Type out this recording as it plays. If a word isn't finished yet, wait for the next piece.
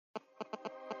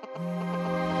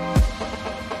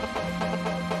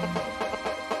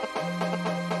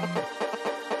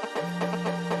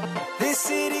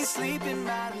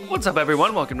What's up,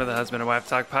 everyone? Welcome to the Husband and Wife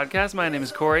Talk podcast. My name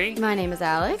is Corey. My name is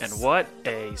Alex. And what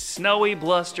a snowy,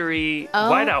 blustery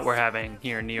whiteout we're having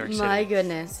here in New York City. My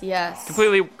goodness, yes.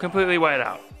 Completely white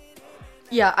out.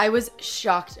 Yeah, I was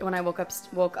shocked when I woke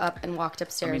up and walked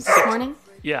upstairs this morning.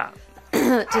 Yeah.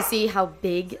 To see how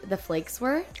big the flakes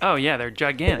were. Oh, yeah, they're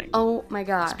gigantic. Oh, my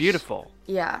gosh. It's beautiful.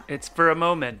 Yeah. It's for a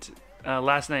moment.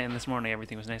 Last night and this morning,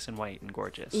 everything was nice and white and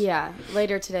gorgeous. Yeah.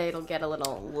 Later today, it'll get a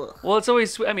little... Well, it's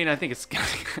always... I mean, I think it's going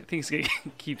to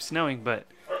keep snowing, but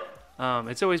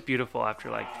it's always beautiful after,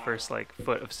 like, the first, like,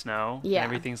 foot of snow. Yeah. And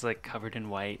everything's, like, covered in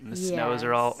white, and the Yes. snows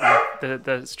are all...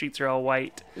 The streets are all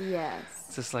white. Yes.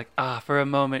 It's just like, for a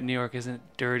moment, New York isn't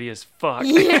dirty as fuck.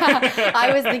 Yeah.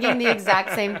 I was thinking the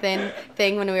exact same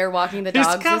thing when we were walking the dogs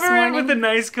Just this cover morning. it with a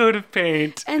nice coat of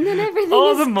paint. And then everything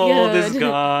All is the mold good. is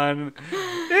gone.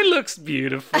 It looks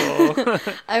beautiful.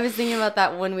 I was thinking about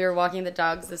that when we were walking the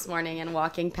dogs this morning and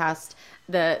walking past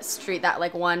the street, that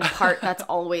like one part that's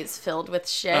always filled with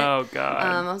shit. Oh, God.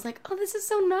 I was like, oh, this is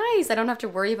so nice. I don't have to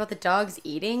worry about the dogs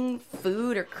eating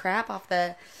food or crap off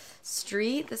the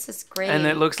street. This is great. And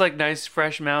it looks like nice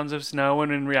fresh mounds of snow,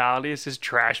 when in reality it's just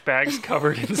trash bags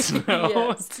covered in snow.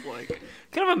 Yes. It's like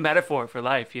kind of a metaphor for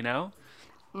life, you know?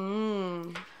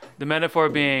 The metaphor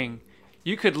being,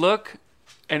 you could look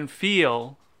and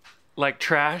feel like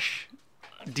trash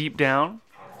deep down,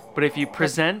 but if you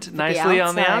present nicely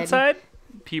on the outside,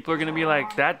 people are going to be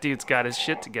like, that dude's got his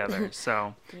shit together.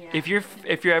 So if you're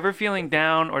ever feeling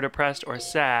down or depressed or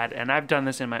sad, and I've done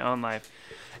this in my own life,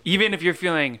 even if you're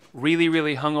feeling really,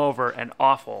 really hungover and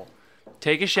awful,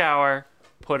 take a shower,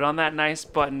 put on that nice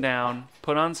button down,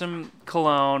 put on some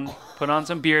cologne, put on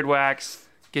some beard wax,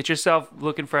 get yourself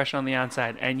looking fresh on the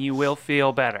outside, and you will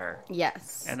feel better.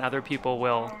 Yes. And other people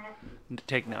will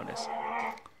take notice.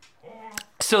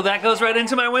 So that goes right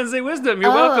into my Wednesday wisdom. You're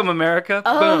welcome, America.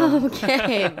 Boom.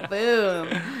 Okay, boom.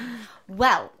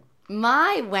 Well,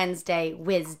 my Wednesday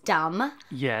wisdom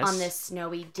on this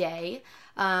snowy day.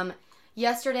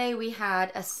 Yesterday we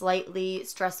had a slightly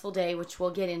stressful day, which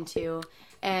we'll get into,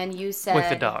 and you said... With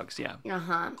the dogs, yeah.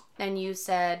 Uh-huh. And you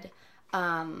said,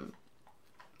 I'm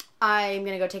going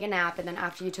to go take a nap, and then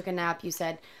after you took a nap, you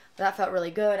said, that felt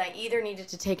really good. I either needed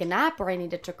to take a nap or I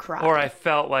needed to cry. Or I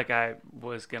felt like I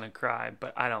was going to cry,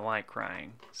 but I don't like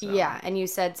crying. So. Yeah, and you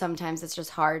said sometimes it's just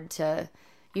hard to...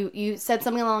 You said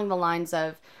something along the lines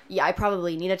of, yeah, I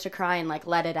probably needed to cry and like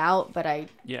let it out, but I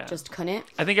just couldn't.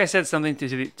 I think I said something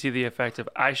to the effect of,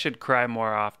 I should cry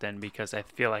more often because I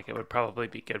feel like it would probably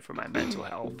be good for my mental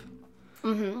health.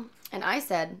 Mm-hmm. And I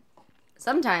said,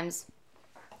 sometimes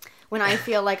when I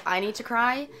feel like I need to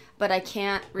cry, but I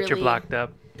can't really... But you're blocked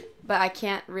up. But I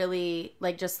can't really,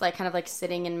 like, just like kind of like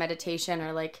sitting in meditation,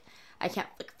 or like I can't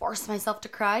like force myself to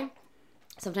cry.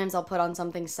 Sometimes I'll put on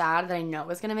something sad that I know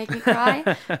is going to make me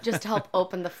cry, just to help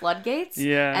open the floodgates.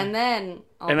 Yeah. And then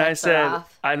I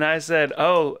said,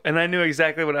 oh, and I knew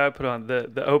exactly what I would put on,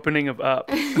 the opening of Up.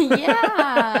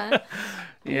 Yeah.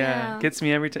 Gets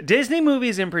me every time. Disney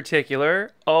movies in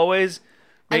particular always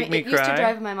make me cry. It used to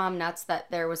drive my mom nuts that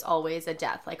there was always a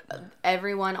death. Like,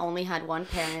 everyone only had one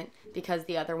parent because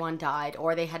the other one died,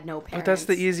 or they had no parents. But that's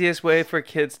the easiest way for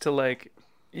kids to, like...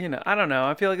 You know, I don't know.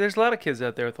 I feel like there's a lot of kids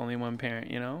out there with only one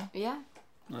parent, you know? Yeah.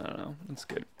 I don't know. That's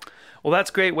good. Well, that's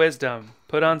great wisdom.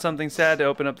 Put on something sad to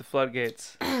open up the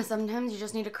floodgates. Sometimes you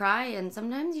just need to cry, and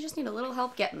sometimes you just need a little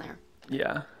help getting there.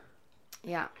 Yeah.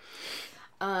 Yeah.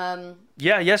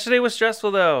 Yeah, yesterday was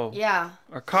stressful, though. Yeah.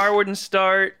 Our car wouldn't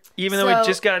start, even though we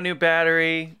just got a new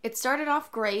battery. It started off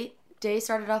great. Day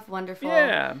started off wonderful.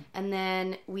 Yeah. And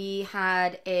then we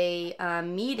had a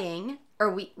meeting... Or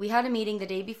we had a meeting the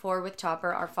day before with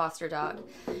Topper, our foster dog,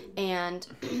 and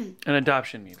An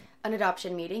adoption meeting. An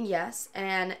adoption meeting, yes.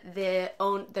 And the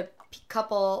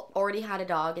couple already had a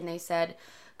dog, and they said,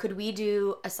 could we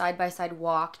do a side-by-side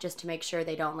walk just to make sure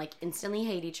they don't like instantly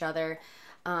hate each other?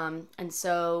 And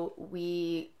so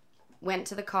we went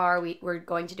to the car. We're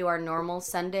going to do our normal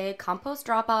Sunday compost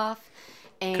drop-off.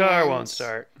 And Car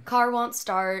won't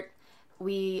start.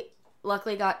 We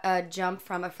luckily got a jump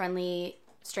from a friendly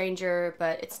stranger,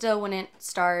 but it still wouldn't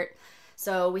start,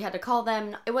 so we had to call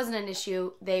them. It wasn't an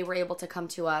issue. They were able to come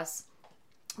to us.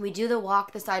 We do the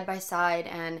walk, the side by side,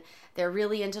 and they're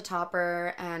really into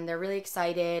Topper and they're really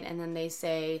excited, and then they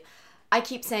say, I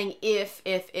keep saying if,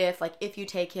 like if you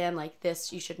take him, like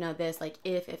this, you should know this, like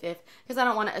if, because I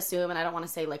don't want to assume, and I don't want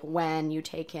to say like when you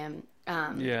take him.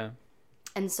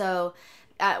 And so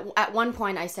at one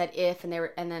point I said if, and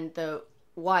then the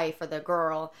wife or the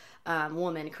girl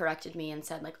woman corrected me and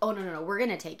said like, oh, no, we're going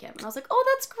to take him. And I was like, oh,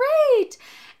 that's great.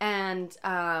 And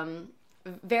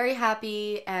very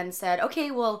happy and said,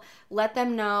 okay, well, let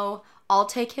them know. I'll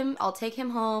take him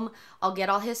home. I'll get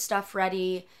all his stuff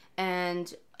ready.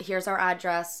 And here's our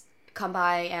address. Come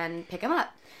by and pick him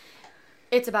up.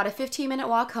 It's about a 15-minute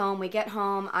walk home. We get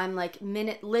home. I'm like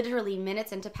literally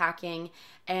minutes into packing,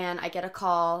 and I get a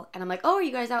call, and I'm like, "Oh, are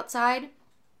you guys outside?"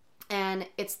 And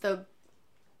it's the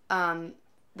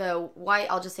wife.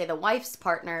 I'll just say the wife's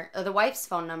partner, or the wife's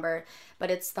phone number, but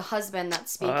it's the husband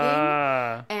that's speaking.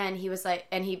 And he was like,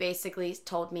 and he basically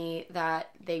told me that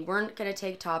they weren't gonna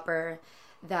take Topper,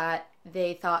 that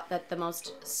they thought that the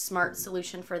most smart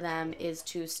solution for them is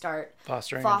to start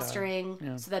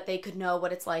fostering so that they could know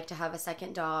what it's like to have a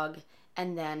second dog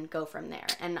and then go from there.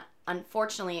 And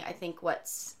unfortunately, I think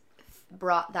what's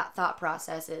brought that thought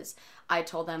process is I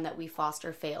told them that we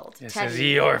foster failed. This is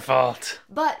your fault.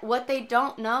 But what they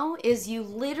don't know is you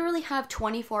literally have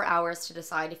 24 hours to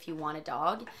decide if you want a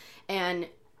dog. And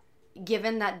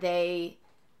given that they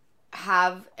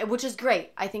have, which is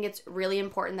great. I think it's really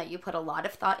important that you put a lot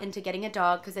of thought into getting a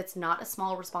dog because it's not a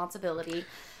small responsibility.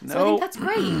 So I think that's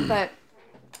great. But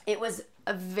it was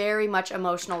a very much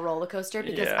emotional roller coaster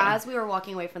because as we were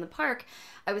walking away from the park,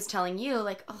 I was telling you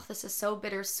like, oh, this is so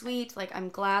bittersweet. Like, I'm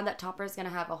glad that Topper's going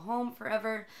to have a home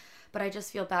forever, but I just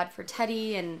feel bad for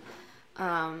Teddy, and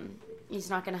he's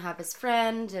not going to have his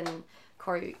friend. And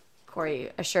Corey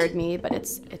assured me, but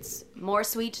it's more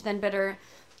sweet than bitter.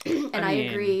 And I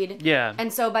agreed. Yeah.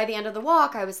 And so by the end of the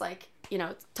walk, I was like,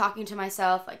 talking to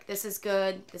myself, like, this is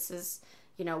good. This is,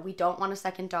 we don't want a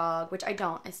second dog, which I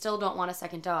don't. I still don't want a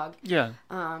second dog. Yeah.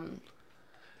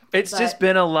 It's just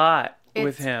been a lot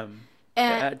with him.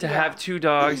 To have 2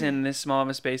 dogs in this small of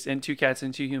a space, and 2 cats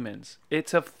and 2 humans.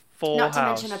 It's a full house.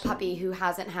 Not to mention a puppy who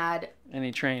hasn't had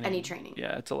any training.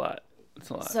 Yeah, it's a lot.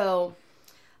 So,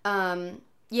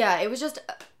 it was just,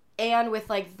 and with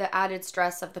like the added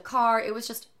stress of the car, it was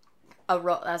just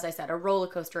as I said, a roller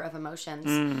coaster of emotions.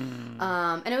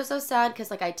 And it was so sad because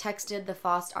like I texted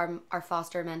our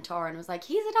foster mentor and was like,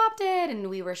 he's adopted, and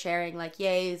we were sharing like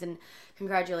yays and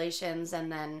congratulations,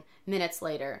 and then minutes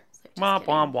later, womp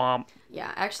womp womp.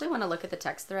 Yeah, I actually want to look at the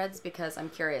text threads because I'm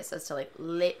curious as to like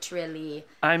literally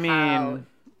how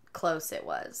close it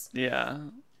was. Yeah.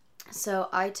 So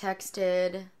I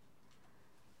texted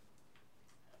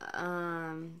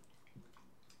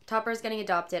Topper's getting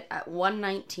adopted at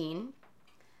 1:19,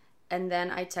 and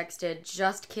then I texted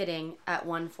just kidding at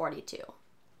 1:42.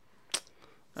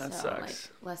 That sucks.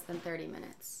 Like less than 30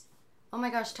 minutes. Oh my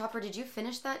gosh, Topper, did you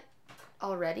finish that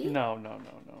already? No.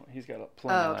 He's got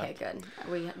plenty left. Oh, okay, good.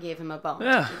 We gave him a bone.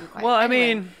 Yeah. Well, I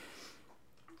mean,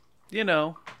 it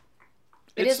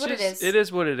is what it is. It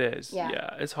is what it is.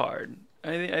 Yeah. It's hard. I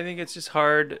think it's just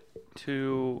hard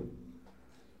to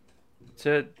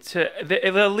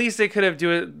the least they could have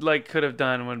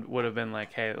done would have been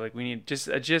like, hey, like, we need just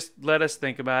let us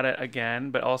think about it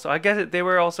again. But also, I guess they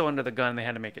were also under the gun. They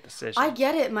had to make a decision. I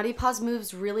get it. Muddy Paws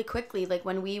moves really quickly. Like,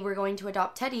 when we were going to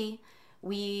adopt Teddy,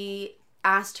 we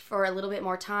asked for a little bit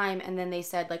more time, and then they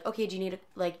said like, okay, do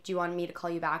you want me to call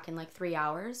you back in like 3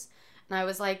 hours? And I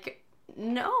was like,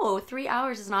 no, 3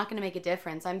 hours is not going to make a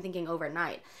difference. I'm thinking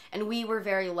overnight. And we were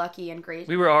very lucky and great.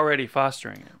 We were already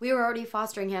fostering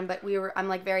him. But I'm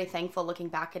like very thankful looking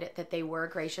back at it that they were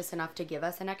gracious enough to give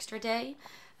us an extra day,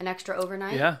 an extra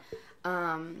overnight. Yeah.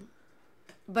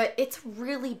 But it's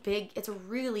really big. It's a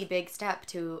really big step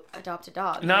to adopt a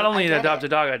dog. Not only to adopt a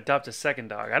dog, adopt a second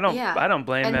dog. I don't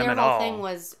blame them at all. And their whole thing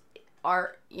was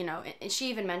and she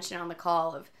even mentioned on the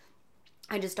call of,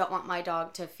 I just don't want my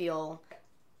dog to feel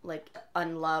like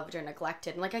unloved or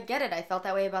neglected. And like, I get it. I felt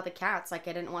that way about the cats. Like,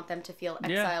 I didn't want them to feel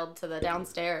exiled to the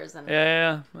downstairs. And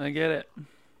yeah, I get it.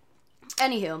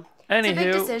 Anywho, it's a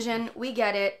big decision. We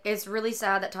get it. It's really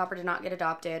sad that Topper did not get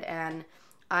adopted, and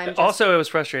also, it was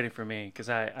frustrating for me because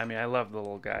I love the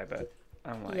little guy, but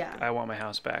I'm like, I want my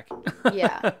house back.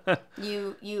 Yeah.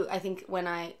 You I think when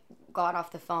I got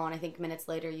off the phone, I think minutes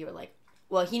later, you were like,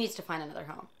 well, he needs to find another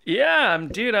home. Yeah,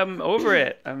 I'm over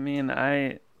it. I mean,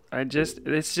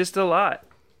 it's just a lot,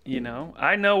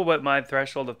 I know what my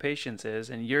threshold of patience is,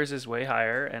 and yours is way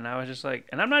higher. And I was just like,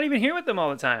 and I'm not even here with them all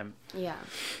the time. Yeah.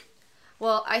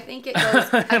 Well, I think it goes.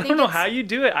 I don't know how you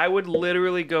do it. I would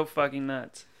literally go fucking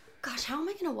nuts. Gosh, how am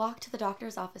I going to walk to the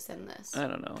doctor's office in this? I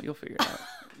don't know. You'll figure it out.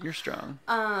 You're strong.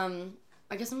 I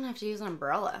guess I'm going to have to use an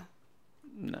umbrella.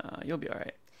 Nah, you'll be all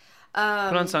right.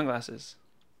 Put on sunglasses.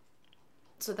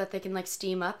 So that they can, like,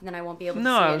 steam up, and then I won't be able to see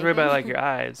No, I was worried about, like, your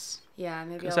eyes. Yeah,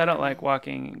 maybe. Because I don't like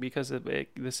walking because the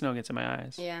snow gets in my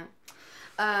eyes. Yeah.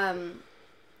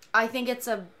 I think it's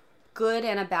a good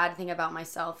and a bad thing about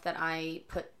myself that I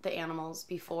put the animals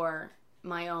before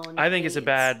my own I think needs.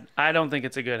 I don't think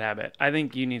it's a good habit. I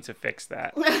think you need to fix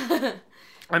that.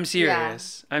 I'm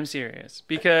serious. I'm serious.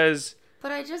 Because...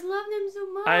 But I just love them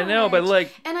so much. I know, but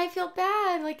like... And I feel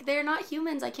bad. Like, they're not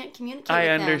humans. I can't communicate with them. I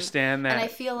understand that. And I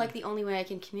feel like the only way I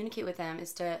can communicate with them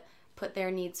is to put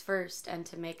their needs first and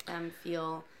to make them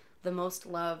feel the most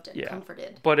loved and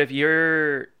comforted. But if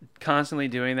you're constantly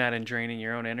doing that and draining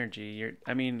your own energy,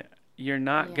 you're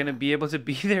not going to be able to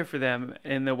be there for them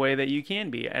in the way that you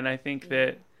can be. And I think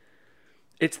that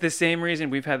it's the same reason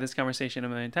we've had this conversation a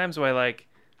million times why, like,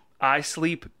 I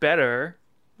sleep better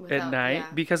at night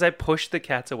because I push the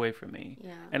cats away from me.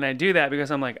 Yeah. And I do that because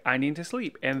I'm like, I need to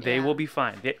sleep and they will be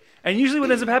fine. And usually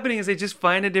what ends up happening is they just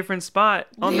find a different spot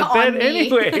on the bed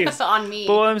anyways. On me.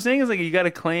 But what I'm saying is, like, you got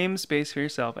to claim space for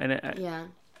yourself. And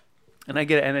and I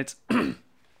get it. And it's,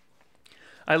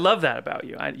 I love that about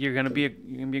you. You're going to be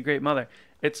a great mother.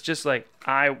 It's just like,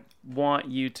 I want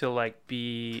you to, like,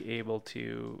 be able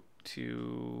to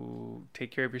take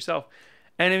care of yourself.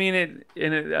 And I mean,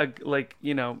 like,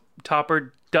 you know,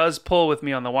 Topper does pull with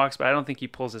me on the walks, but I don't think he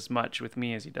pulls as much with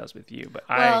me as he does with you. But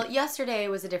yesterday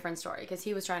was a different story because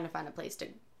he was trying to find a place to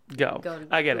go.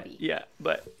 I get it. Yeah,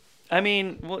 but I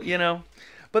mean, well, you know,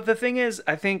 but the thing is,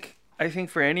 I think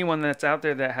for anyone that's out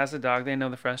there that has a dog, they know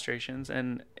the frustrations,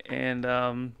 and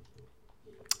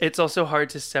it's also hard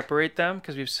to separate them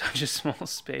because we have such a small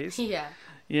space. Yeah.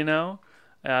 You know,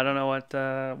 I don't know what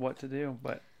to do,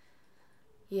 but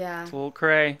yeah, it's a little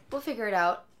cray. We'll figure it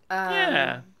out.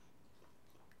 Yeah.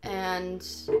 And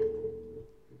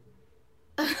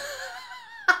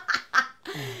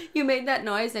you made that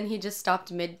noise and he just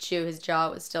stopped mid-chew. His jaw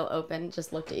was still open,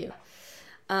 just looked at you.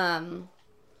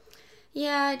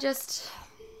 Yeah, I just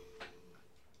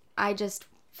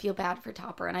feel bad for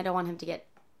Topper and I don't want him to get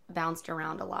bounced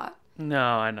around a lot. No,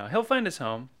 I know. He'll find his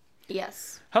home.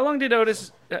 Yes. How long did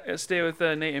Otis stay with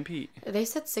Nate and Pete? They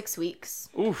said 6 weeks.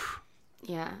 Oof.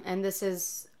 Yeah, and this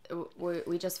is...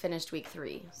 We just finished week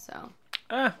 3, so...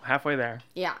 halfway there.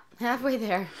 Yeah, halfway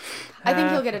there. I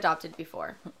think he'll get adopted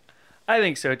before. I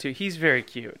think so, too. He's very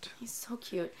cute. He's so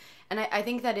cute. And I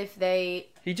think that if they...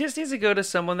 He just needs to go to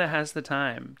someone that has the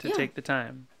time to take the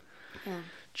time. Yeah.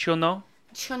 Chono?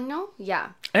 Chono? Yeah.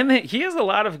 And he has a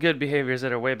lot of good behaviors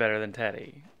that are way better than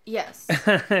Teddy. Yes.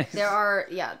 There are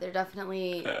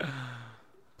definitely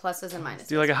pluses and minuses.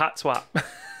 Do like a hot swap.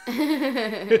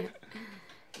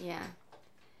 Yeah.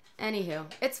 Anywho,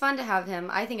 it's fun to have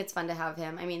him. I think it's fun to have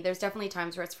him. I mean, there's definitely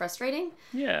times where it's frustrating.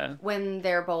 Yeah. When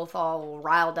they're both all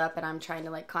riled up and I'm trying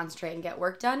to, like, concentrate and get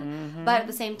work done. Mm-hmm. But at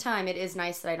the same time, it is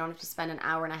nice that I don't have to spend an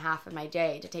hour and a half of my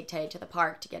day to take Teddy to the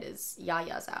park to get his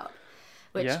yayas out.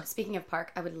 Which, speaking of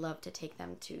park, I would love to take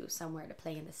them to somewhere to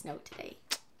play in the snow today.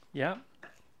 Yeah,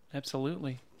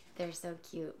 absolutely. They're so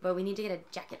cute. But we need to get a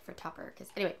jacket for Topper. Because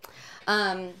anyway,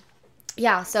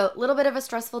 yeah, so a little bit of a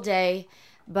stressful day,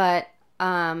 but...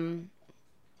 I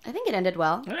think it ended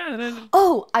well. Yeah, it ended.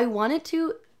 Oh, I wanted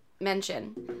to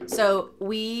mention. So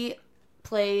we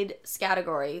played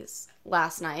Scattergories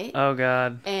last night. Oh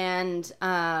God. And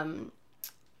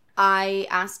I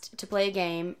asked to play a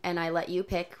game and I let you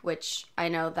pick, which I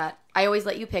know that I always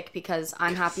let you pick because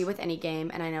I'm happy with any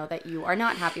game and I know that you are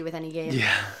not happy with any game.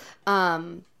 Yeah.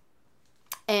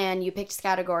 And you picked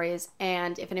Scattergories,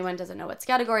 and if anyone doesn't know what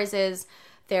Scattergories is,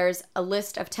 there's a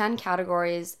list of 10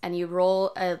 categories, and you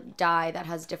roll a die that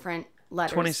has different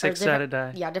letters. 26-sided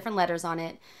die. Yeah, different letters on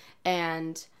it.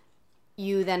 And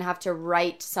you then have to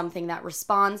write something that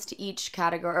responds to each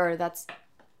category, or that's...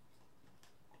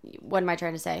 What am I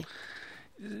trying to say?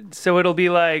 So it'll be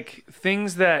like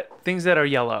things that are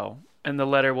yellow, and the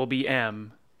letter will be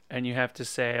M, and you have to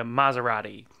say a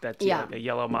Maserati. That's like a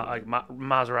yellow...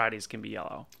 Maseratis can be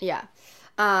yellow. Yeah.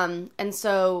 And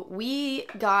so we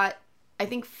got... I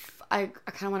think I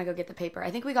kind of want to go get the paper. I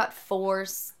think we got 4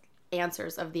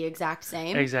 answers of the exact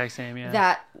same. Exact same, yeah.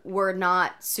 That were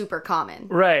not super common.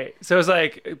 Right. So it's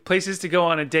like places to go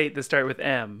on a date that start with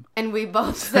M. And we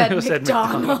both said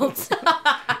McDonald's.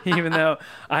 Even though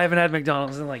I haven't had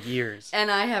McDonald's in like years.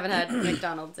 And I haven't had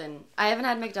McDonald's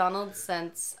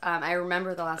since I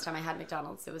remember the last time I had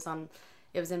McDonald's. It was in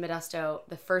Modesto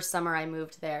the first summer I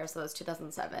moved there, so it was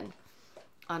 2007.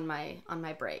 On my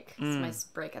break. It's my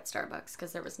break at Starbucks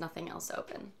because there was nothing else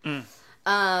open.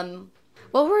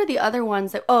 What were the other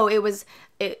ones that... Oh,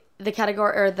 the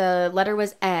category, or the letter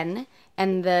was N,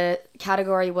 and the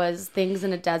category was things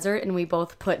in a desert, and we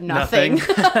both put nothing.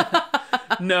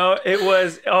 No, it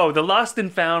was... Oh, the lost and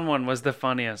found one was the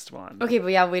funniest one. Okay,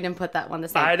 but yeah, we didn't put that one the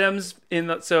same. Items in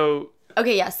the... So...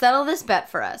 Okay, yeah, settle this bet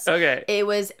for us. Okay. It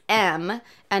was M,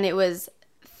 and it was...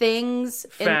 things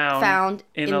Found found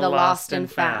in in the a lost and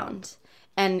found.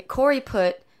 And Corey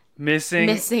put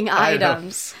Missing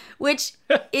items, which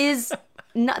is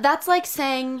not, that's like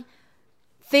saying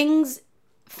things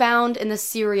found in the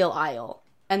cereal aisle,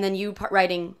 and then you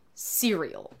writing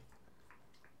cereal.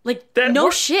 Like,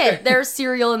 shit, there's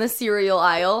cereal in the cereal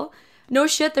aisle. No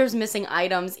shit, there's missing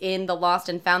items in the lost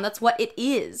and found. That's what it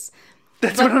is.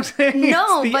 That's what I'm saying.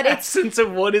 No, it's the but essence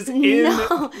of what is in.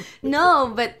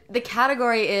 No, but the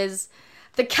category is.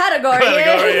 The category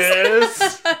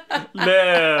is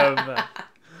live.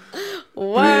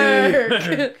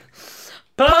 Work.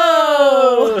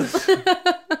 Pose.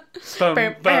 Bum,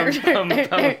 bum, bum, bum,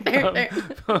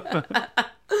 bum.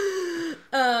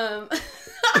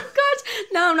 Gosh,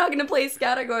 now I'm not gonna play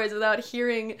categories without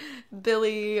hearing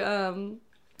Billy.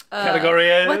 Category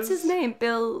is. What's his name?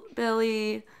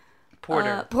 Billy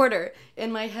Porter. Porter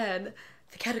in my head.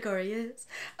 The category is.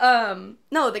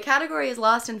 No, the category is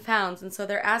lost and founds, and so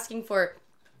they're asking for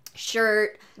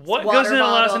shirt. What water goes in a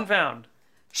bottle, lost and found?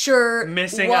 Shirt.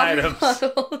 Missing water items.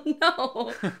 Bottle.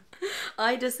 No,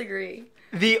 I disagree.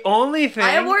 The only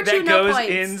thing award you that no goes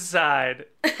points. inside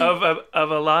of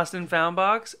a lost and found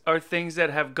box are things that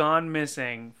have gone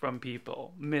missing from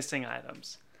people. Missing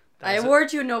items. I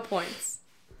award you no points.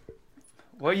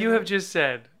 What you have just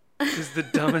said is the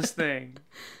dumbest thing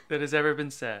that has ever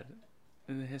been said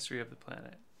in the history of the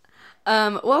planet.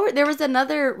 There was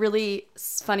another really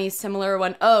funny similar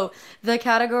one. Oh, the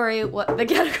category. What the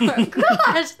category?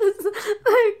 Gosh,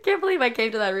 I can't believe I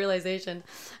came to that realization.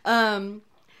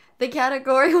 The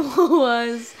category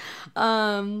was,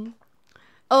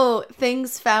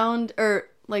 things found or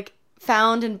like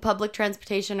found in public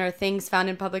transportation or things found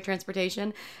in public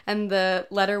transportation, and the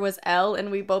letter was L,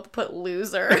 and we both put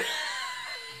loser.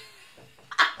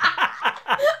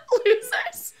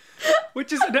 Losers.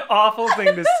 Which is an awful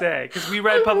thing to say, because we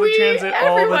ride public transit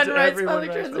all the time. Everyone writes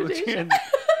public transportation.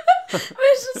 But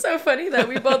it's just so funny that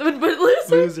we both would put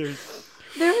losers.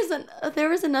 There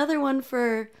was another one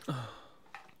for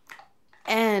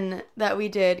N that we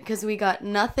did, because we got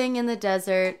nothing in the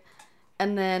desert,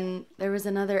 and then there was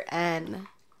another N.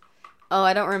 Oh,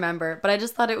 I don't remember, but I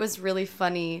just thought it was really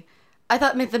funny. I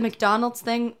thought the McDonald's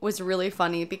thing was really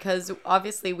funny, because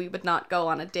obviously we would not go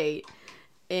on a date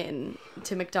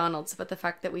to McDonald's, but the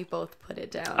fact that we both put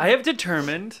it down. I have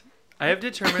determined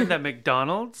that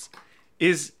McDonald's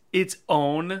is its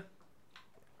own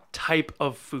type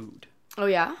of food. Oh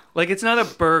yeah? Like, it's not a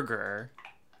burger.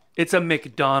 It's a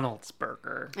McDonald's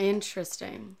burger.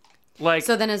 Interesting. Like,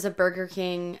 so then is a Burger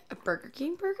King burger?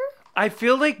 I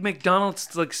feel like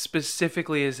McDonald's like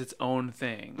specifically is its own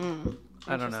thing.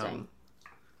 I don't know.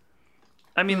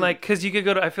 I mean, like, because you could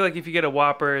go to, I feel like if you get a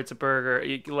Whopper, it's a burger.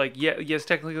 Yes,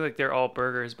 technically, like, they're all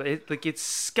burgers, but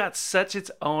it's got such its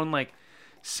own, like,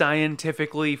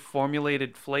 scientifically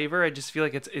formulated flavor. I just feel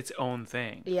like it's its own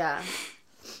thing. Yeah.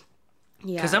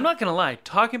 Yeah. Because I'm not going to lie,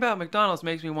 talking about McDonald's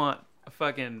makes me want a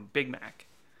fucking Big Mac.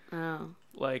 Oh.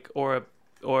 Like, or a,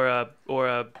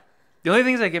 the only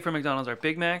things I get from McDonald's are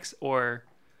Big Macs or,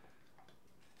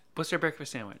 what's their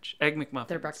breakfast sandwich? Egg McMuffins.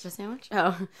 Their breakfast sandwich?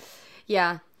 Oh,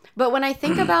 yeah. But when I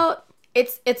think about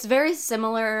it's very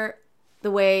similar the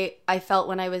way I felt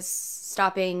when I was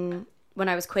quitting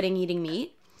eating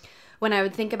meat. When I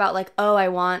would think about like, oh, I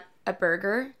want a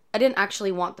burger. I didn't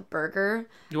actually want the burger.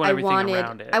 You want everything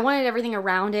around it. I wanted everything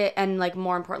around it, and like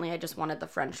more importantly, I just wanted the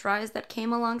French fries that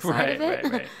came alongside of it.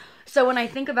 Right. So when I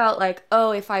think about like,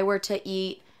 oh, if I were to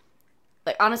eat,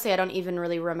 like honestly, I don't even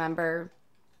really remember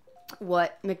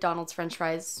what McDonald's French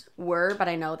fries were, but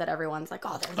I know that everyone's like,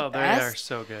 oh, they're the best. They are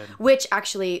so good. Which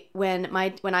actually, when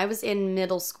I was in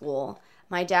middle school,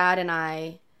 my dad and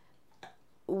I,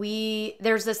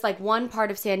 there's this like one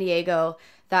part of San Diego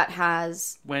that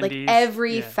has Wendy's, like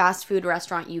every fast food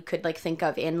restaurant you could like think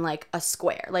of in like a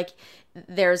square. Like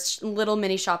there's little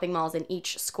mini shopping malls in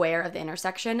each square of the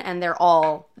intersection, and they're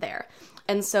all there.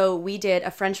 And so we did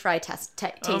a French fry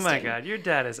tasting. Oh my God, your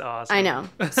dad is awesome. I know.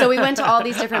 So we went to all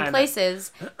these different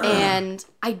places, and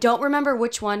I don't remember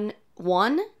which one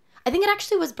won. I think it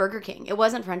actually was Burger King. It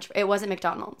wasn't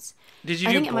McDonald's. Did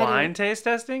you do blind taste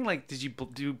testing? Like, did you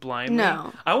do blindly?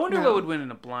 No. I wonder what would win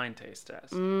in a blind taste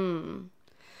test.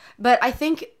 But I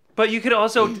think... But you could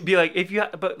also be like,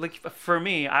 but like for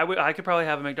me, I could probably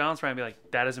have a McDonald's fry and be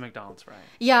like, that is a McDonald's fry.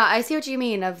 Yeah, I see what you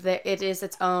mean it is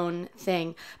its own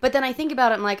thing. But then I think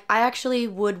about it and like, I actually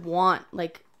would want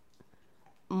like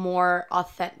more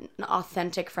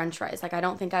authentic French fries. Like, I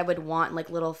don't think I would want like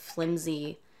little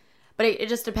flimsy, but it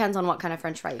just depends on what kind of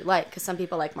French fry you like. Because some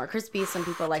people like more crispy, some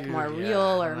people like more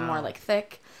real or more like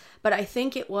thick. But I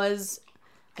think it was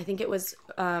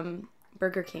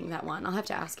Burger King that won. I'll have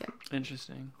to ask him.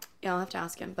 Interesting. Yeah, I'll have to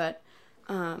ask him. But,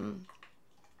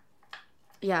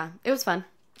 yeah, it was fun.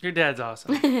 Your dad's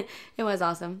awesome. It was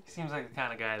awesome. He seems like the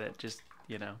kind of guy that just,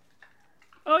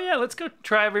 oh yeah, let's go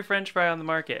try every French fry on the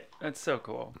market. That's so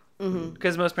cool.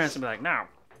 Because most parents would be like, no.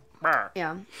 Brr.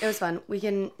 Yeah, it was fun. We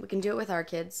can do it with our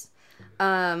kids.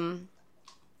 Okay,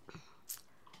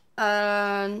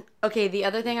 the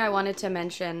other thing I wanted to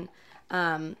mention,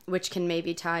 which can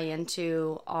maybe tie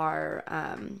into our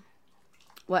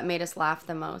what made us laugh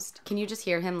the most. Can you just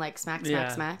hear him like smack,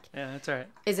 smack? Yeah, that's all right.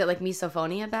 Is it like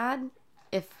misophonia bad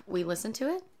if we listen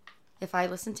to it? If I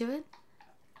listen to it?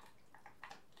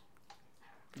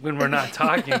 When we're not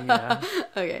talking, yeah.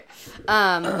 Okay.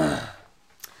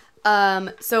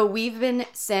 So we've been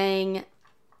saying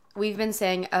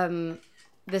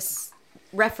this,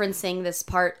 referencing this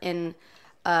part in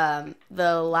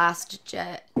the last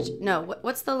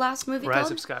what's the last movie called?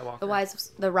 Rise of Skywalker.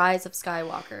 The Rise of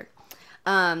Skywalker.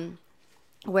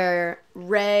 Where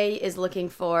Rey is looking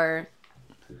for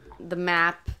the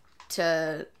map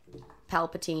to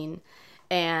Palpatine,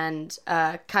 and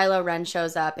Kylo Ren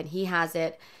shows up and he has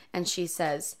it, and she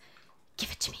says,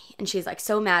 "Give it to me," and she's like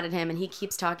so mad at him, and he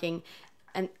keeps talking,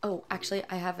 and actually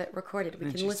I have it recorded.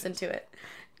 We can listen to it.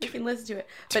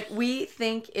 But we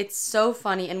think it's so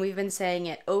funny, and we've been saying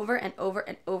it over and over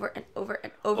and over and over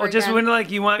and over again. Just when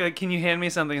you want, can you hand me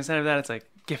something? Instead of that, it's like,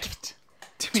 give it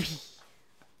to me.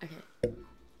 Okay.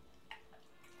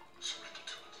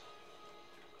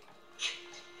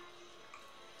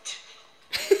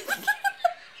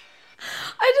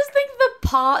 I just think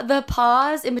the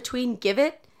pause in between "give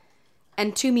it"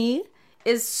 and "to me"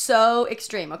 is so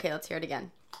extreme. Okay, let's hear it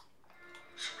again.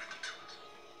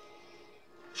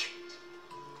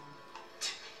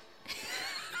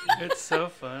 It's so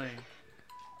funny.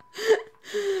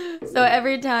 So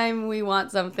every time we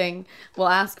want something, we'll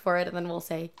ask for it, and then we'll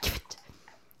say, "Give it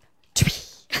to me."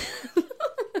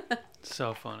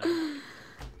 So funny.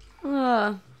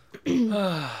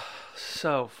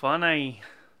 So funny.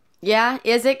 Yeah,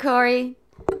 is it, Corey?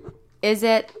 Is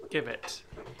it? Give it.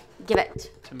 Give it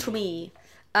to me.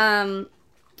 Other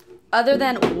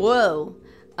than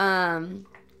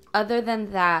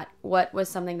that, what was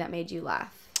something that made you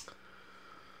laugh?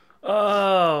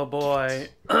 Oh boy.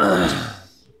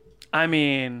 I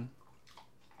mean,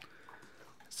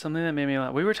 something that made me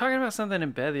laugh. We were talking about something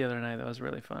in bed the other night that was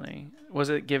really funny. Was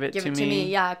it "Give It to Me"? Give it to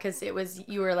me, yeah, because it was,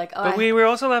 you were like, oh. But we were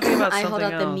also laughing about something else. I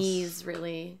held out the me's,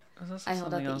 really. I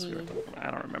held out the E. I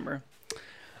don't remember.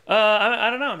 I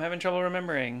don't know. I'm having trouble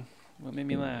remembering what made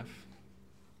me laugh.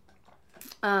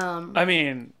 I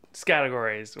mean,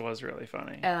 Categories was really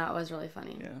funny. Yeah, that was really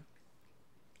funny. Yeah.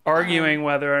 Arguing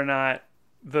whether or not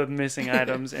the missing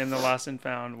items in the Lost and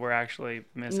Found were actually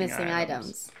missing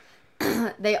items.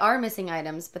 They are missing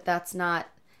items, but that's not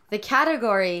the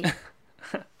category.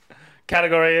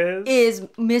 Category is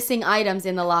missing items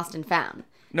in the Lost and Found.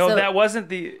 No, so, that wasn't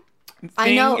the thing.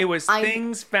 I know, it was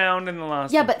things found in the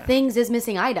Lost. Yeah, but things is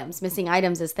missing items. Missing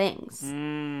items is things.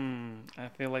 I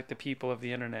feel like the people of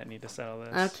the internet need to settle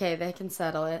this. Okay, they can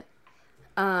settle it.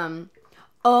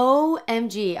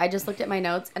 OMG, I just looked at my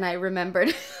notes and I remembered.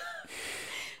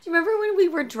 Do you remember when we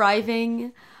were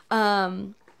driving?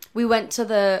 We went to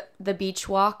the beach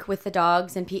walk with the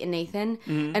dogs and Pete and Nathan,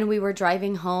 and we were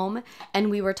driving home,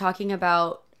 and we were talking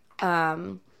about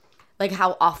like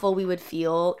how awful we would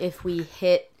feel if we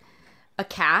hit a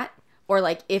cat, or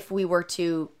like if we were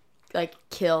to like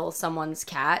kill someone's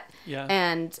cat. Yeah.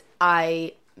 And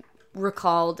I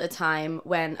recalled a time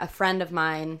when a friend of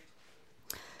mine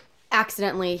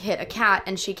accidentally hit a cat,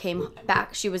 and she came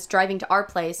back. She was driving to our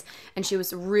place, and she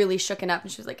was really shooken up, and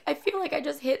she was like, I feel like I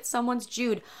just hit someone's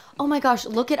Jude. Oh my gosh,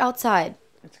 look at outside.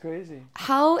 It's crazy.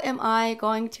 How am I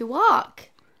going to walk?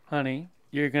 Honey,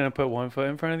 you're going to put one foot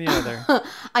in front of the other.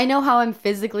 I know how I'm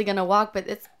physically going to walk, but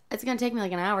it's going to take me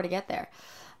like an hour to get there.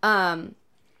 And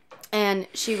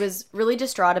she was really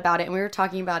distraught about it, and we were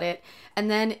talking about it,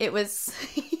 and then it was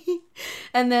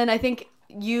and then I think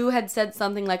you had said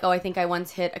something like, oh, I think I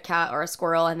once hit a cat or a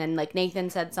squirrel, and then like Nathan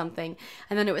said something,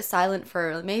 and then it was silent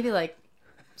for maybe like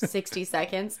 60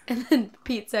 seconds, and then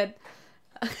Pete said,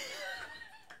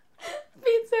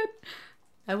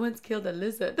 I once killed a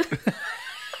lizard.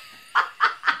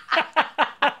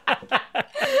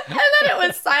 And then it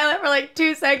was silent for like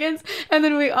 2 seconds, and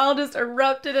then we all just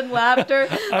erupted in laughter.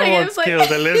 I once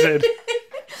killed a lizard.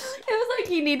 It was like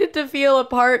he needed to feel a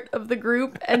part of the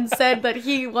group and said that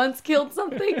he once killed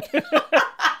something.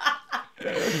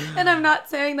 And I'm not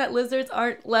saying that lizards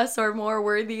aren't less or more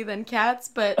worthy than cats,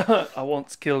 but... I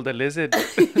once killed a lizard.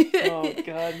 Oh,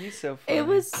 God, he's so funny. It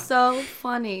was so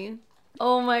funny.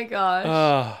 Oh, my gosh.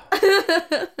 Oh.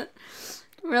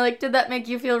 We're like, did that make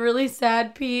you feel really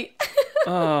sad, Pete?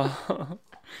 Oh,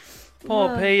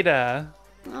 poor Peter.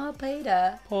 Oh,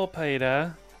 Peter. Poor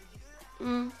Peter.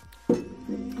 Well,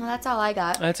 that's all I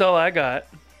got. That's all I got.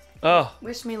 Oh,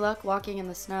 Wish me luck walking in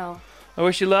the snow. I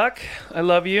wish you luck. I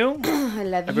love you. I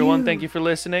love Everyone, you. thank you for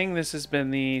listening. This has been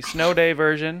the snow day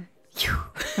version.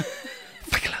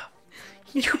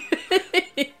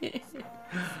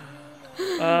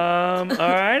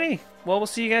 Alrighty. Well, we'll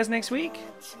see you guys next week.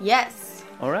 Yes.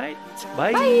 All right.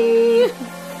 Bye. Bye.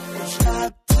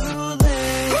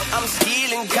 I'm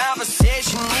stealing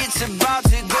conversation, it's about to